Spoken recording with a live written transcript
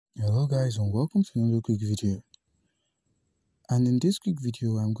Hello guys, and welcome to another quick video. And in this quick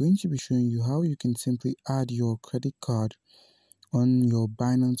video I'm going to be showing you how you can simply add your credit card on your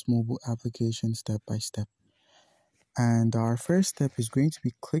Binance mobile application step by step. And our first step is going to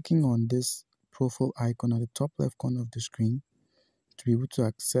be clicking on this profile icon at the top left corner of the screen to be able to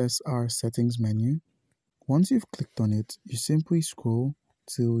access our settings menu. Once you've clicked on it, you simply scroll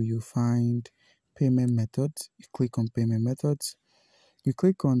till you find payment methods. You click on payment methods. You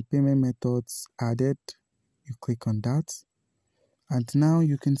click on payment methods added. You click on that. And now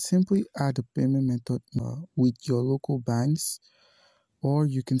you can simply add a payment method with your local banks, or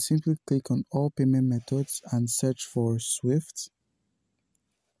you can simply click on all payment methods and search for Swift,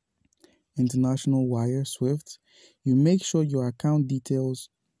 International Wire Swift. You make sure your account details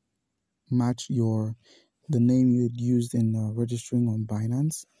match the name you used in registering on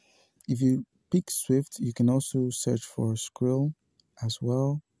Binance. If you pick Swift, you can also search for Skrill as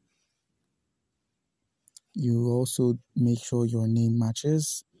well. You also make sure your name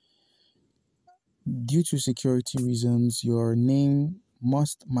matches. Due to security reasons, your name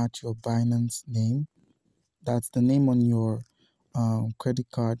must match your Binance name. That's the name on your credit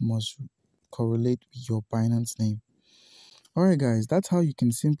card must correlate with your Binance name. Alright guys, that's how you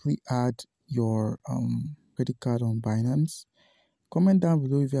can simply add your credit card on Binance. Comment down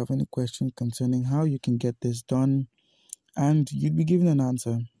below if you have any questions concerning how you can get this done, and you'd be given an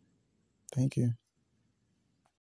answer. Thank you.